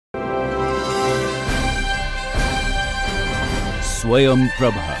Swayam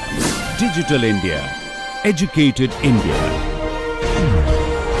Prabha. Digital India. Educated India.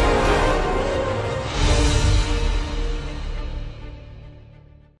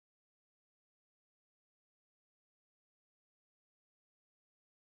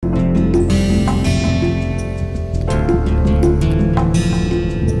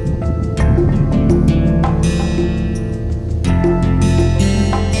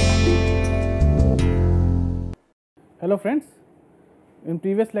 Hello friends, in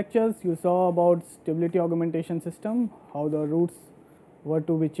previous lectures you saw about stability augmentation system, how the routes were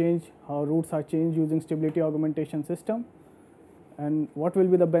to be changed, how routes are changed using stability augmentation system, and what will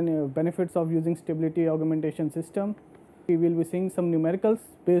be the benefits of using stability augmentation system. We will be seeing some numericals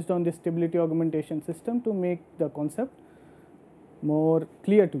based on this stability augmentation system to make the concept more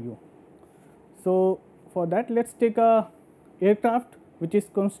clear to you. So for that, let's take a aircraft which is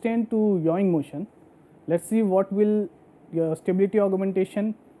constant to yawing motion. Let's see what will your stability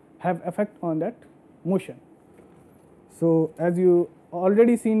augmentation have effect on that motion. So as you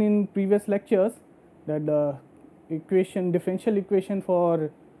already seen in previous lectures that the equation, differential equation for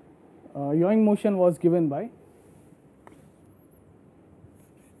yawing motion was given by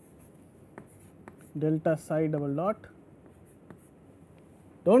delta psi double dot.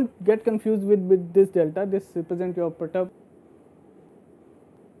 Don't get confused with this delta, this represents your perturb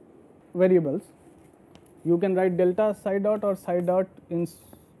variables. You can write delta psi dot or psi dot in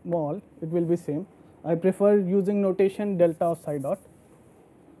small, it will be same. I prefer using notation delta of psi dot.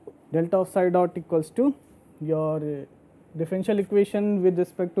 Delta of psi dot equals to your differential equation with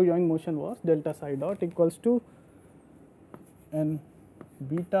respect to yawing motion was delta psi dot equals to n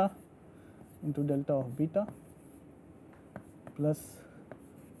beta into delta of beta plus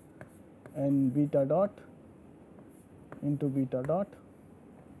n beta dot into beta dot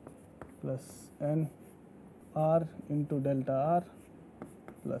plus n r into delta r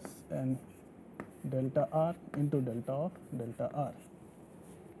plus n delta r into delta of delta r.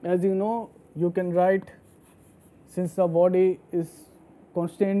 As you know, you can write, since the body is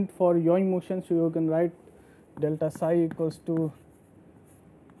constant for yawing motion, so you can write delta psi equals to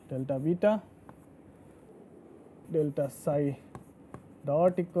delta beta, delta psi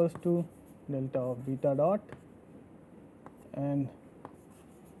dot equals to delta of beta dot, and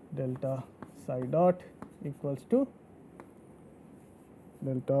delta psi dot equals to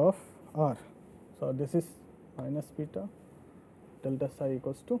delta of r. So this is minus beta, delta psi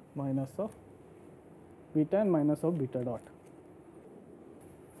equals to minus of beta and minus of beta dot.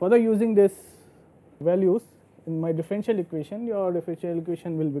 Further using this values in my differential equation, your differential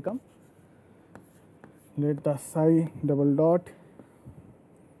equation will become delta psi double dot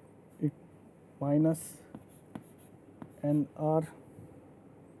minus nr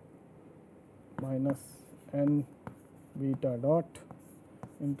minus n beta dot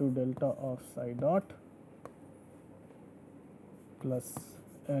into delta of psi dot plus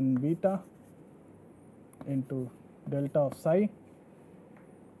n beta into delta of psi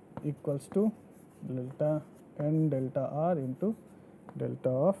equals to delta n delta r into delta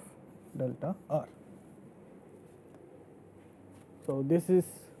of delta r. So this is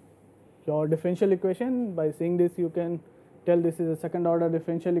your differential equation. By seeing this, you can tell this is a second order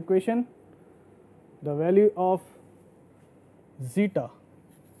differential equation. The value of zeta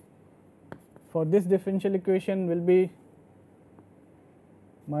for this differential equation will be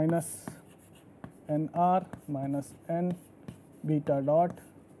minus nr minus n beta dot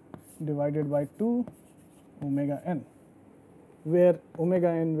divided by 2 omega n, where omega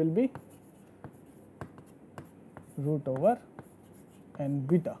n will be root over n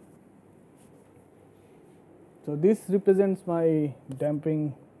beta. So this represents my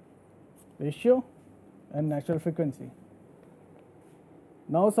damping ratio and natural frequency.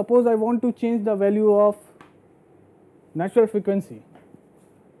 Now suppose I want to change the value of natural frequency.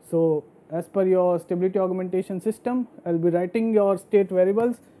 So as per your stability augmentation system, I will be writing your state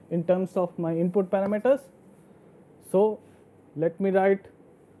variables in terms of my input parameters. So let me write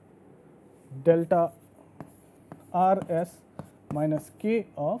delta rs minus k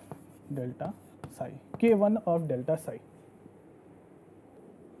of delta psi, k1 of delta psi.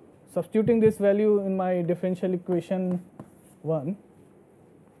 Substituting this value in my differential equation 1,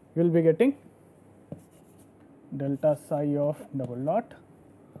 you will be getting delta psi of double dot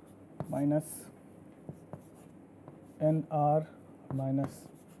minus nr minus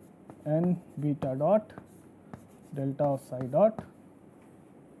n beta dot delta of psi dot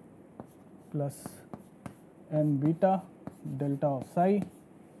plus n beta delta of psi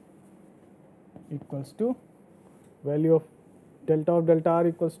equals to value of delta r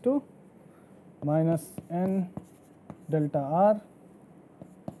equals to minus n delta r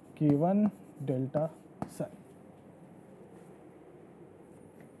K1 delta psi.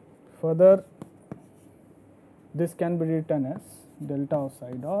 Further, this can be written as delta of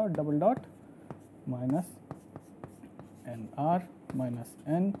psi dot double dot minus nr minus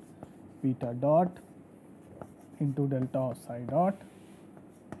n beta dot into delta of psi dot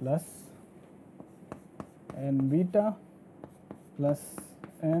plus n beta plus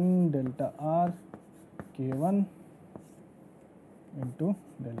n delta r K1 into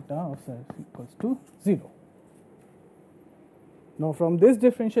delta of psi equals to 0. Now, from this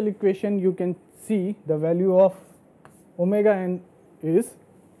differential equation you can see the value of omega n is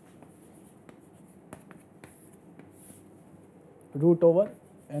root over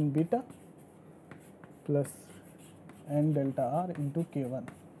n beta plus n delta r into K1.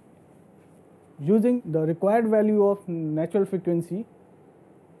 Using the required value of natural frequency,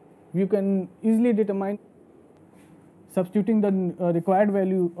 you can easily determine substituting the required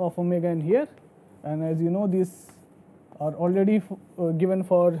value of omega n here, and as you know these are already given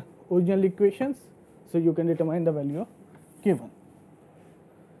for original equations, so you can determine the value of K1.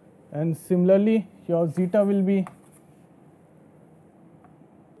 And similarly your zeta will be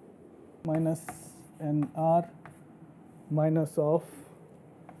minus nr minus of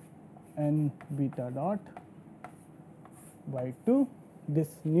n beta dot by 2 this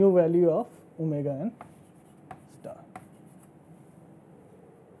new value of omega n star.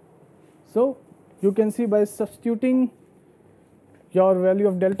 So you can see by substituting your value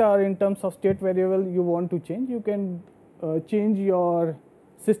of delta r in terms of state variable you want to change, you can change your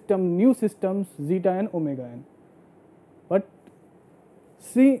system, new systems zeta and omega n. But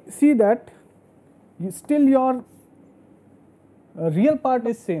see that still your real part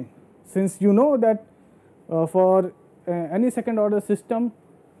is same, since you know that for any second order system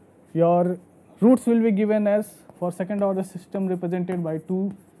your roots will be given as, for second order system represented by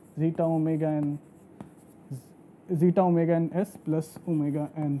 2 zeta omega n s plus omega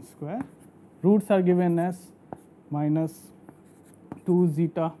n square. Roots are given as minus 2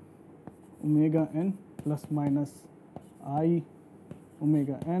 zeta omega n plus minus I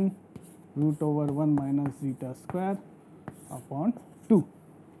omega n root over 1 minus zeta square upon 2.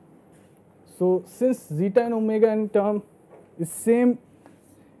 So since zeta and omega n term is same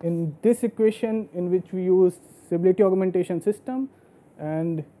in this equation in which we use stability augmentation system,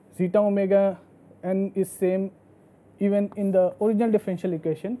 and zeta omega n is same even in the original differential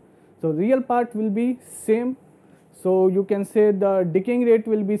equation, so real part will be same. So you can say the decaying rate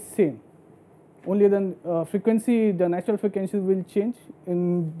will be same, only the frequency, the natural frequency will change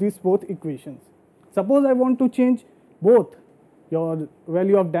in these both equations. Suppose I want to change both your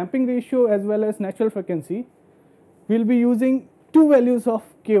value of damping ratio as well as natural frequency, we will be using two values of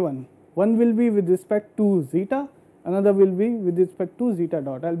K1. One will be with respect to zeta, another will be with respect to zeta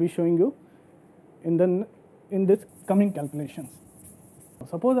dot. I will be showing you in this coming calculations.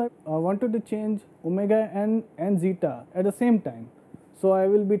 Suppose I wanted to change omega n and zeta at the same time. So I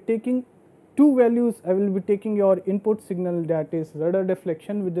will be taking two values. I will be taking your input signal, that is rudder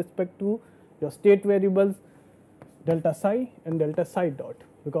deflection, with respect to your state variables delta psi and delta psi dot,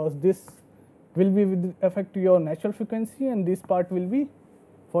 because this will be with effect to your natural frequency and this part will be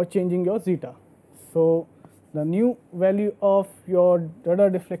for changing your zeta. So the new value of your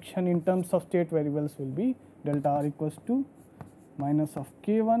rudder deflection in terms of state variables will be delta r equals to minus of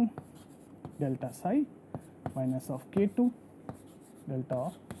K1 delta psi minus of K2 delta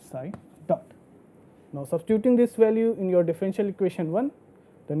of psi dot. Now substituting this value in your differential equation 1,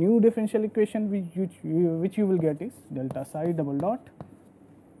 the new differential equation which you will get is delta psi double dot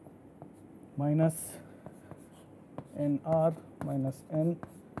minus nr minus n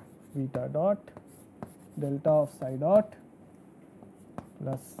beta dot delta of psi dot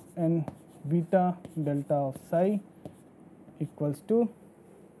plus n beta delta of psi equals to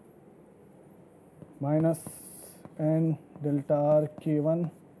minus n delta r K1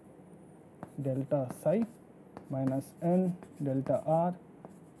 delta psi minus n delta r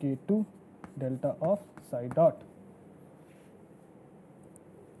K2 delta of psi dot.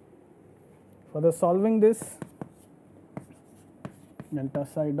 Further solving this, delta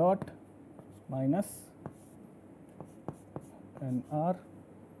psi dot minus n r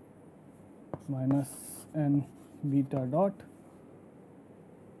minus n beta dot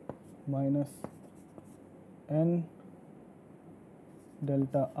minus n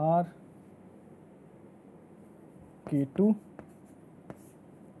delta r K2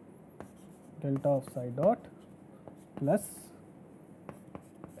 delta of psi dot plus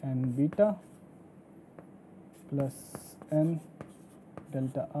n beta plus n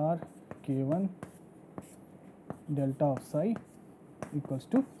delta r K1 delta of psi equals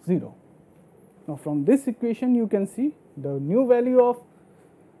to 0. Now from this equation you can see the new value of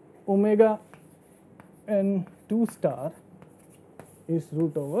omega n 2 star is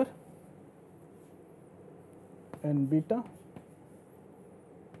root over n beta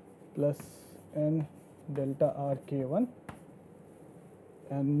plus n delta r k1,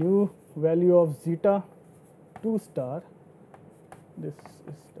 and new value of zeta 2 star, this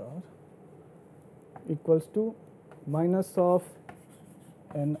is star, equals to minus of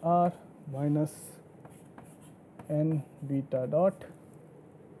nr minus n beta dot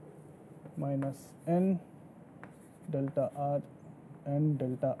minus n delta r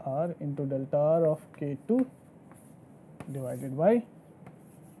into delta r of k2 divided by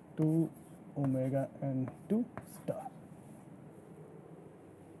 2 omega n 2 star.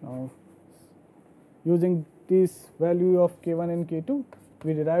 Now using this value of k1 and k2,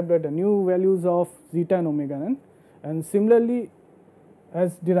 we derived the new values of zeta and omega n, and similarly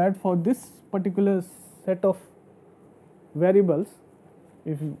as derived for this particular set of variables,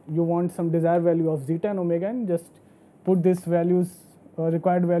 if you want some desired value of zeta and omega n, just put this values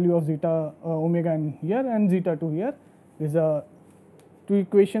required value of zeta omega n here and zeta 2 here. These are two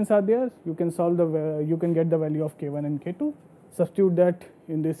equations are there. You can solve the you can get the value of k1 and k2, substitute that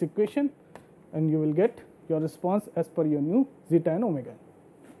in this equation, and you will get your response as per your new zeta and omega.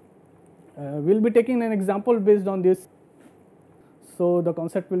 We will be taking an example based on this, so the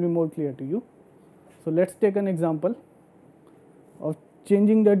concept will be more clear to you. So let us take an example of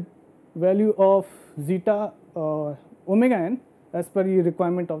changing the value of zeta omega n as per the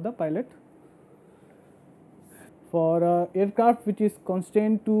requirement of the pilot. For aircraft which is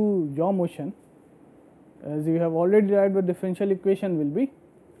constrained to yaw motion, as you have already derived, the differential equation will be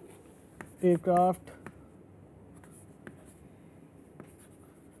aircraft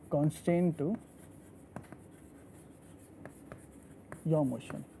constrained to yaw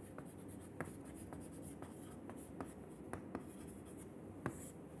motion.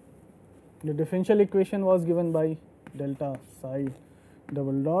 The differential equation was given by delta psi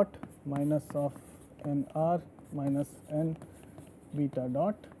double dot minus of nr minus n beta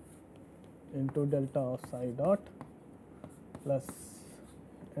dot into delta of psi dot plus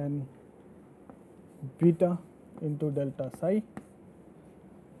n beta into delta psi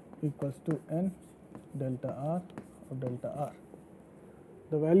equals to n delta r of delta r.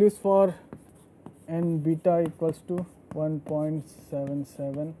 The values for n beta equals to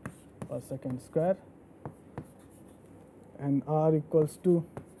 1.77 per second square, and r equals to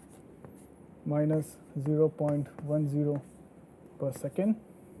minus 0.10 per second,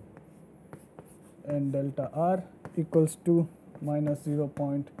 and delta r equals to minus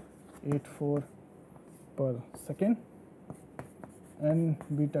 0.84 per second, and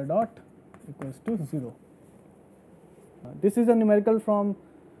beta dot equals to 0. This is a numerical from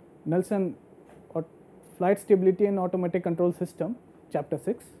Nelson Flight Stability and Automatic Control System, chapter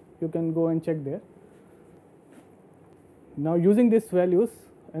 6. You can go and check there. Now using these values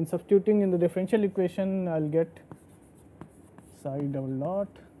and substituting in the differential equation, I will get psi double dot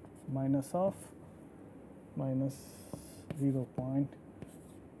minus of minus 0.10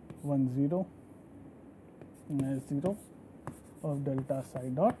 minus 0 of delta psi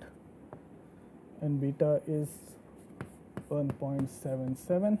dot, and beta is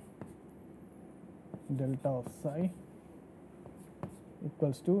 1.77 delta of psi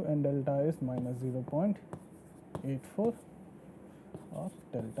equals to, and delta is minus 0.84 of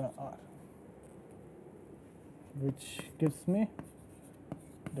delta r, which gives me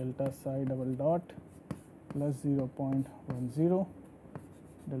delta psi double dot plus 0.10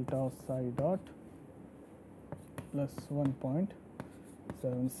 delta of psi dot plus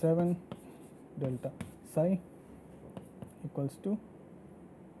 1.77 delta psi equals to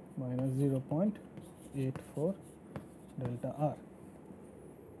minus 0.84 delta r.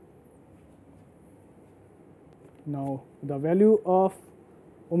 Now the value of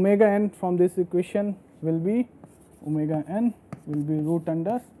omega n from this equation will be, omega n will be root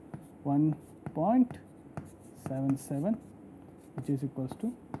under 1.77, which is equals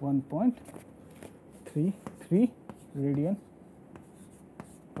to 1.33 radian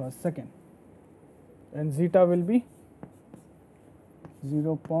per second, and zeta will be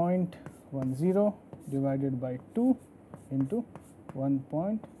 0.10 divided by 2 into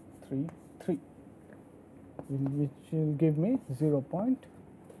 1.33, which will give me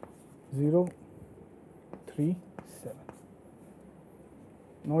 0.037.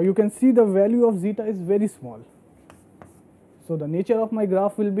 Now you can see the value of zeta is very small. So the nature of my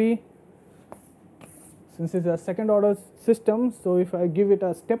graph will be, since it's a second order system, so if I give it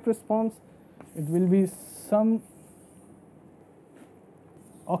a step response, it will be some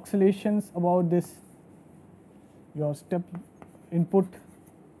oscillations about this, your step input,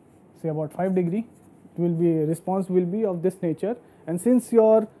 say about 5 degree, it will be response will be of this nature, and since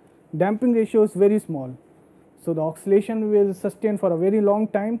your damping ratio is very small, so the oscillation will sustain for a very long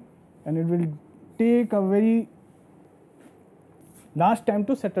time and it will take a very large time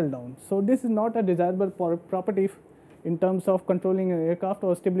to settle down. So this is not a desirable property in terms of controlling an aircraft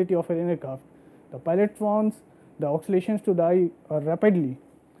or stability of an aircraft. The pilot wants the oscillations to die rapidly.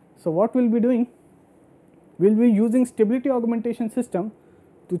 So what we'll be doing, we'll be using stability augmentation system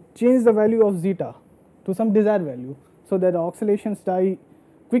to change the value of zeta to some desired value, so that the oscillations die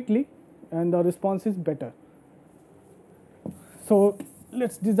quickly and the response is better. So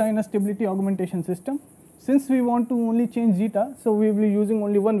let's design a stability augmentation system. Since we want to only change zeta, so we will be using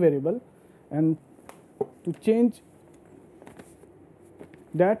only one variable, and to change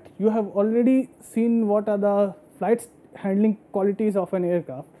that, you have already seen what are the flight handling qualities of an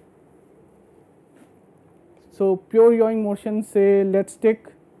aircraft. So pure yawing motion, say let's take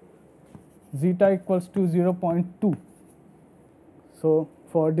zeta equals to 0.2. So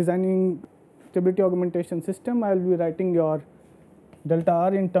for designing stability augmentation system, I will be writing your delta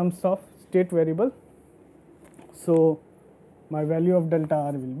r in terms of state variable. So my value of delta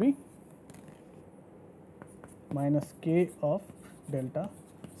r will be minus k of delta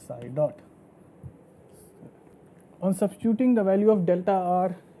psi dot. On substituting the value of delta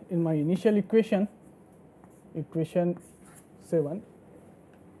r in my initial equation, equation 7,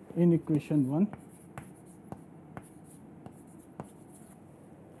 in equation 1,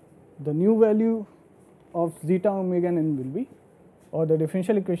 the new value of zeta omega n will be, or the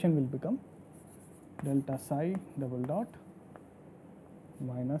differential equation will become delta psi double dot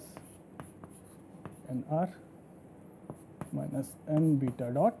minus nr minus n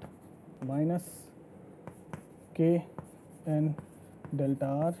beta dot minus k n delta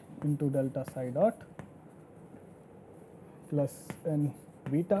r into delta psi dot plus n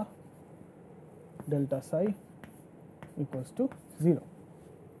beta delta psi equals to 0.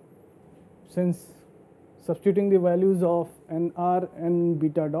 Since substituting the values of nr, n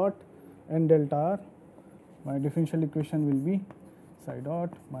beta dot and delta r, my differential equation will be psi dot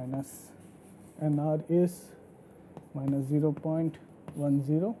minus nr is minus 0.10 minus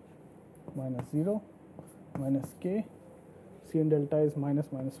 0 minus k, cn delta is minus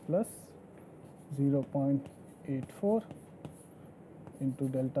plus 0.84 into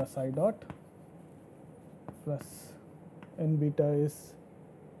delta psi dot plus n beta is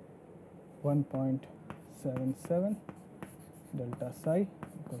 1.77 delta psi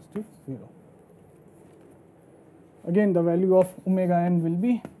equals to 0. Again the value of omega n will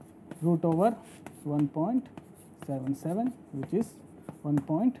be root over 1.77, which is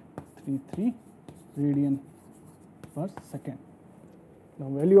 1.33 radian per second. Now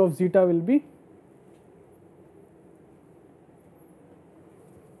value of zeta will be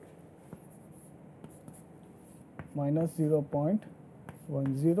minus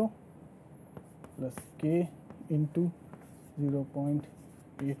 0.10 plus k into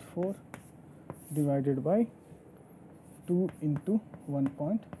 0.84 divided by 2 into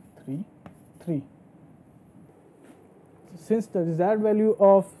 1.33. Since the desired value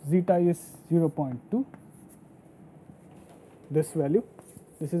of zeta is 0.2, this value,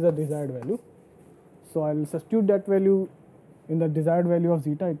 this is the desired value. So I will substitute that value in the desired value of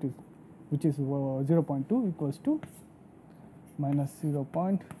zeta, it is, which is 0.2 equals to minus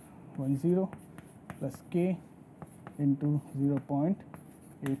 0.10 plus k into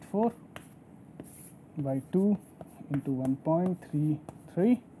 0.84 by 2 into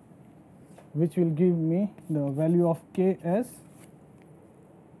 1.33, which will give me the value of k as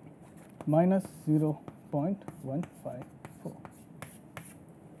minus 0.154.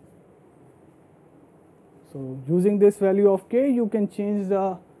 So using this value of k, you can change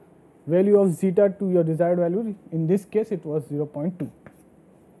the value of zeta to your desired value. In this case it was 0.2.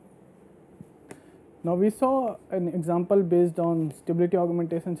 Now we saw an example based on stability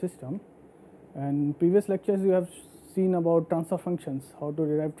augmentation system, and previous lectures you have seen about transfer functions, how to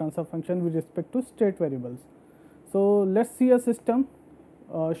derive transfer function with respect to state variables. So let's see a system,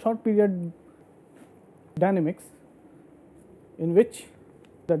 short period dynamics, in which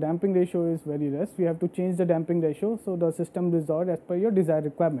the damping ratio is very less. We have to change the damping ratio so the system resolves as per your desired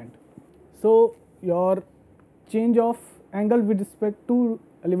requirement. So your change of angle with respect to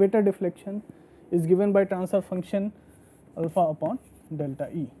elevator deflection is given by transfer function alpha upon delta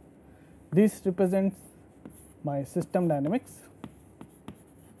E. This represents my system dynamics.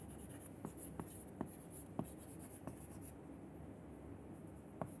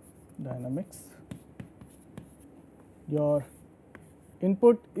 Your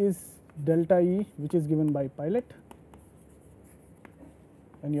input is delta E, which is given by pilot,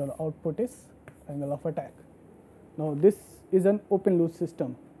 and your output is angle of attack. Now this is an open loop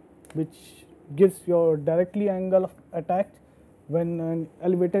system which gives your directly angle of attack when an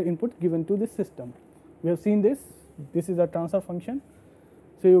elevator input given to this system. We have seen this is a transfer function,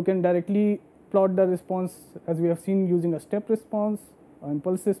 so you can directly plot the response as we have seen using a step response or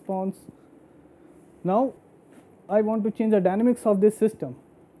impulse response. Now I want to change the dynamics of this system.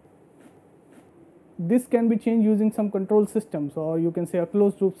 This can be changed using some control systems, or you can say a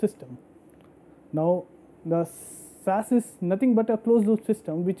closed loop system. Now the SAS is nothing but a closed loop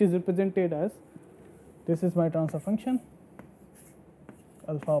system which is represented as, this is my transfer function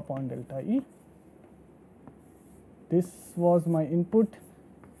alpha upon delta E. This was my input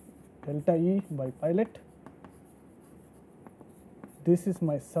delta E by pilot. This is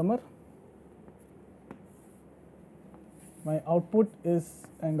my summer. My output is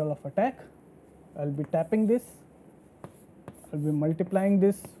angle of attack. I will be tapping this, I will be multiplying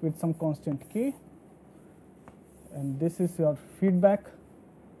this with some constant k, and this is your feedback,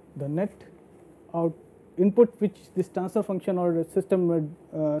 the net out input which this transfer function or the system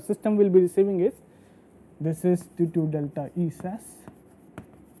will be receiving is, this is due to delta E SAS,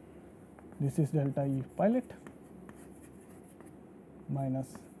 this is delta E pilot minus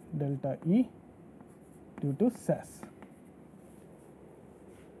delta E due to SAS.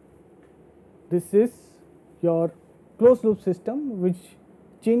 This is your closed loop system which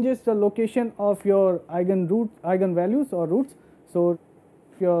changes the location of your eigenvalues or roots. So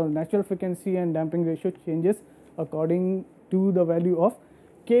your natural frequency and damping ratio changes according to the value of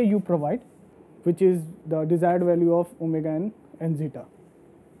k you provide, which is the desired value of omega and zeta.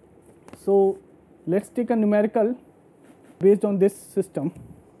 So let's take a numerical based on this system.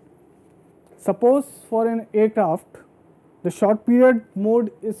 Suppose for an aircraft the short period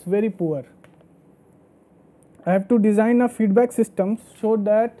mode is very poor. I have to design a feedback system so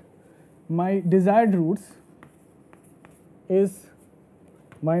that my desired roots is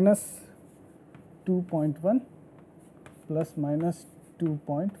minus 2.1 plus minus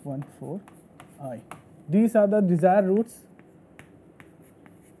 2.14 I. These are the desired roots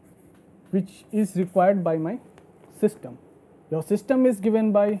which is required by my system. Your system is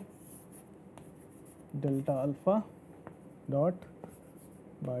given by delta alpha dot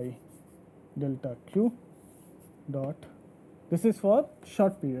by delta q dot, this is for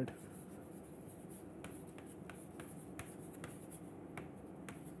short period,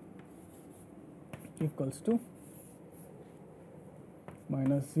 equals to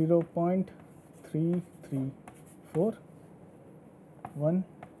minus 0.334,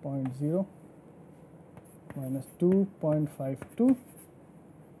 1.0 minus 2.52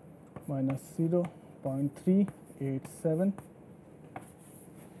 minus 0.387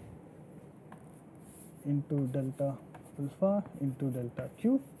 into delta alpha into delta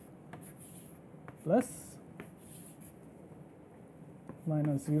q plus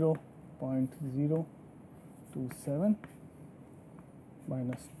minus 0.027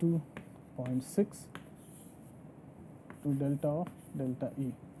 minus 2.6 to delta of delta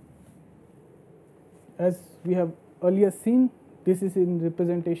E. As we have earlier seen, this is in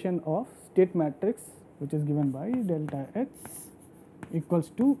representation of state matrix which is given by delta X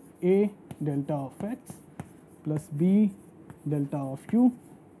equals to A delta of X plus B delta of U.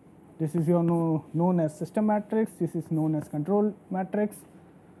 This is your known as system matrix, this is known as control matrix.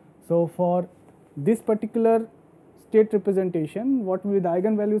 So for this particular state representation, what will be the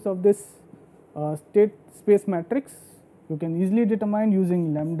eigenvalues of this state space matrix? You can easily determine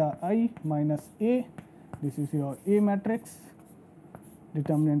using lambda I minus A. This is your A matrix.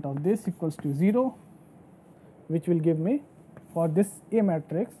 Determinant of this equals to 0, which will give me for this A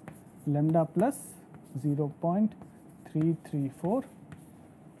matrix lambda plus 0.334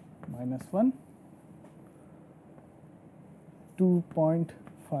 minus 1,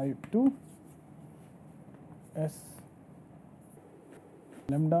 2.52 S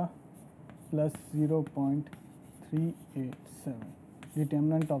lambda plus 0.387.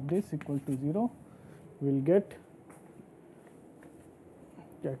 Determinant of this equal to 0. We will get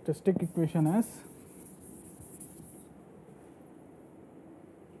characteristic equation as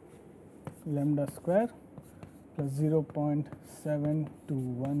lambda square plus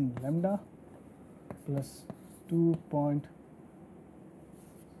 0.721 lambda plus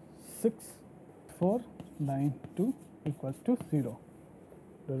 2.6492 equals to 0.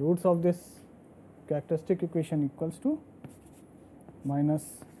 The roots of this characteristic equation equals to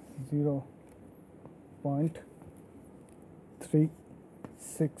minus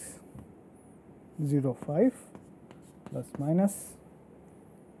 0.3605 plus minus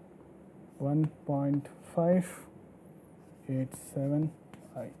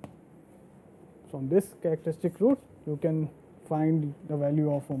 1.587i. From this characteristic root, you can find the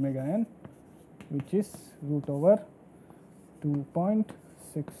value of omega n, which is root over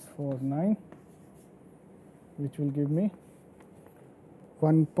 2.649, which will give me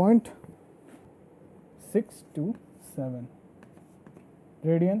 1.627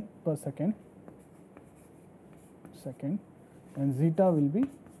 radian per second, and zeta will be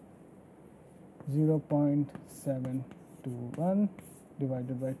 0.721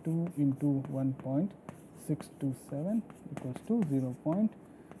 divided by 2 into 1.627 equals to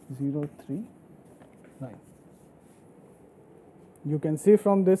 0.039. You can see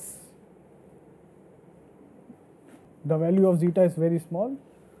from this the value of zeta is very small.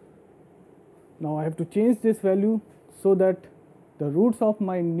 Now I have to change this value so that the roots of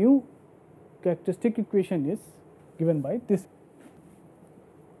my new characteristic equation is given by this.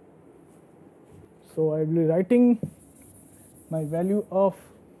 So I will be writing my value of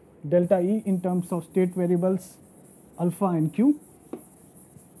delta E in terms of state variables alpha and q.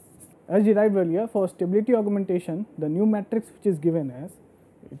 As derived earlier, for stability augmentation, the new matrix which is given as,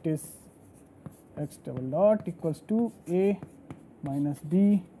 it is x double dot equals to A minus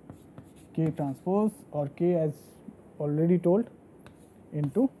B K transpose, or K as already told,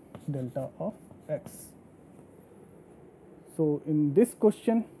 into delta of x. So in this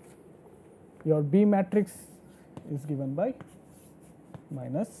question, your B matrix is given by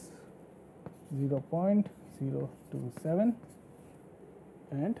minus 0.027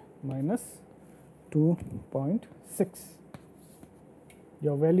 and minus 2.6.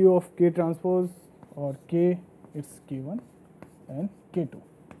 Your value of K transpose or K, it's K1 and K2.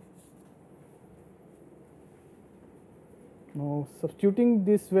 Now substituting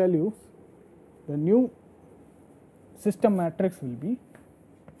these values, the new system matrix will be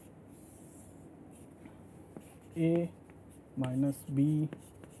A minus B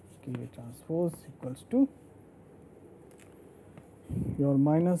K transpose equals to your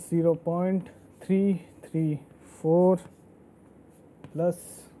minus 0.334 plus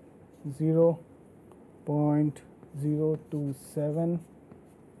 0.027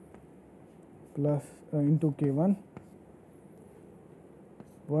 plus into K1,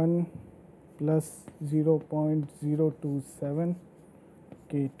 1 plus 0.027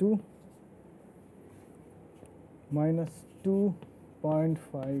 K2 minus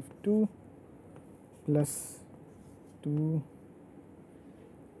 2.52 plus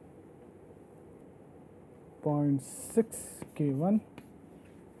 2.6 K1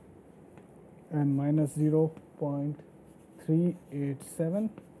 and minus 0.387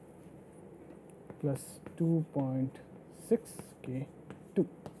 plus 2.6 K2.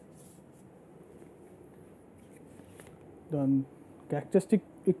 The characteristic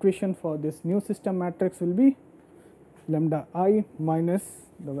equation for this new system matrix will be lambda I minus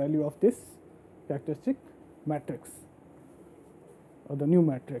the value of this characteristic matrix or the new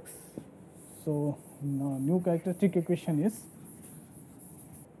matrix. So now new characteristic equation is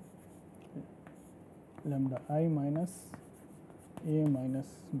lambda I minus A minus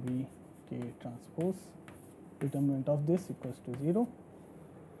B K transpose, determinant of this equals to 0,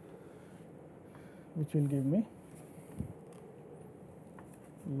 which will give me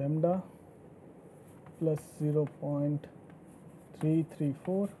lambda plus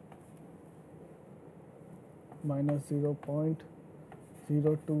 0.334 minus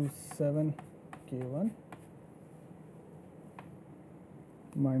 0.027 K1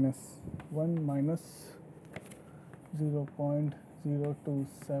 minus 1 minus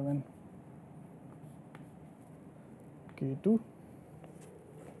 0.027 K2,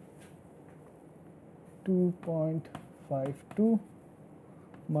 2.52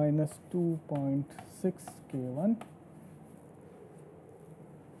 minus 2.6 K1,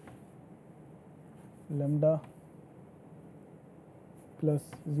 lambda plus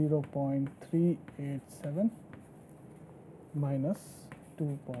 0.387 minus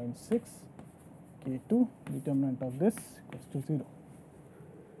 2.6 K2, determinant of this equals to 0.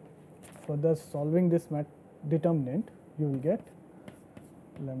 Further solving this determinant, you will get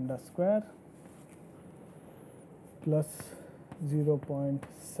lambda square plus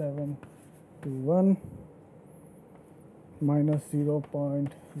 0.721 minus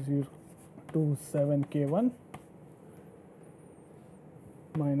 0.027 K1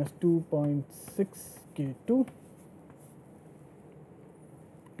 minus 2.6 K2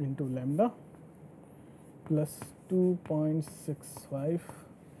 into lambda plus 2.65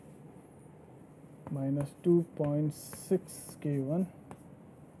 minus 2.6 K1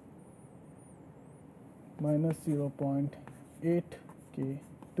 minus 0.8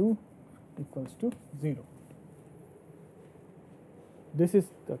 K2 equals to 0. This is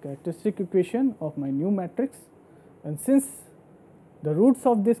the characteristic equation of my new matrix, and since the roots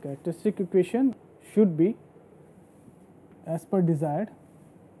of this characteristic equation should be as per desired,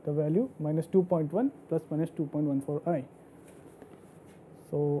 the value minus 2.1 plus minus 2.14i.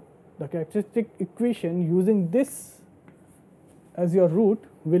 So, the characteristic equation using this as your root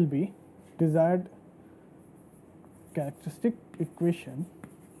will be desired characteristic equation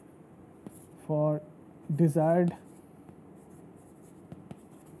for desired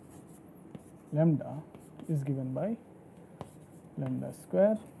lambda is given by lambda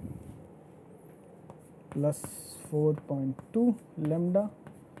square plus 4.2 lambda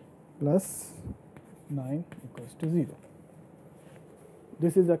plus 9 equals to 0.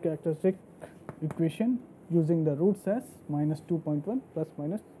 This is a characteristic equation using the roots as minus 2.1 plus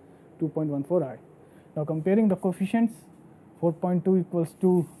minus 2.14i. Now comparing the coefficients, 4.2 equals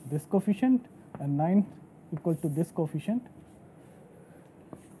to this coefficient and 9 equal to this coefficient.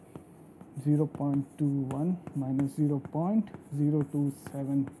 0.21 minus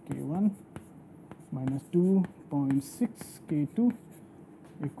 0.027 K1 minus 2.6 K2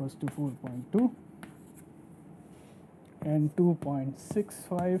 equals to 4.2, and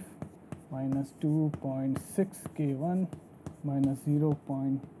 2.65 minus 2.6 K1 minus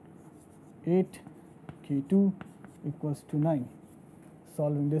 0.8 K2 equals to 9.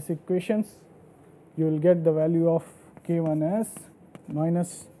 Solving these equations, you will get the value of K1 as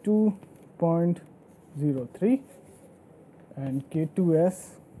minus 2.03 and K2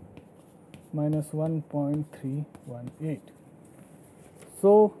 as minus 1.318.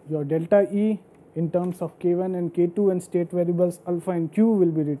 So, your delta E in terms of K1 and K2 and state variables alpha and Q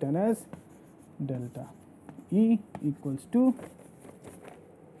will be written as delta E equals to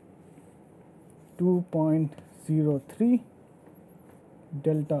 2.03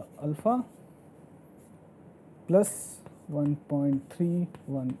 delta alpha plus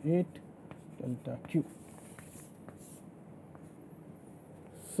 1.318 delta Q.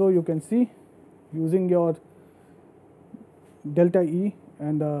 So, you can see using your delta E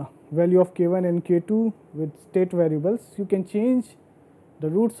and the value of K1 and K2 with state variables, you can change the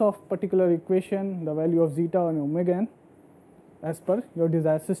roots of particular equation, the value of zeta and omega n as per your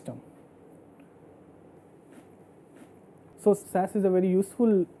desired system. So, SAS is a very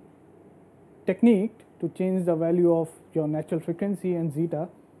useful technique to change the value of your natural frequency and zeta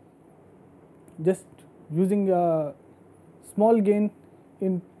just using a small gain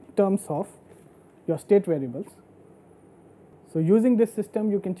in terms of your state variables. So, using this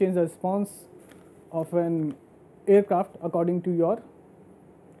system you can change the response of an aircraft according to your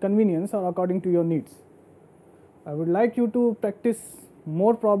convenience or according to your needs. I would like you to practice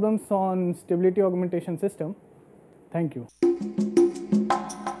more problems on stability augmentation system. Thank you.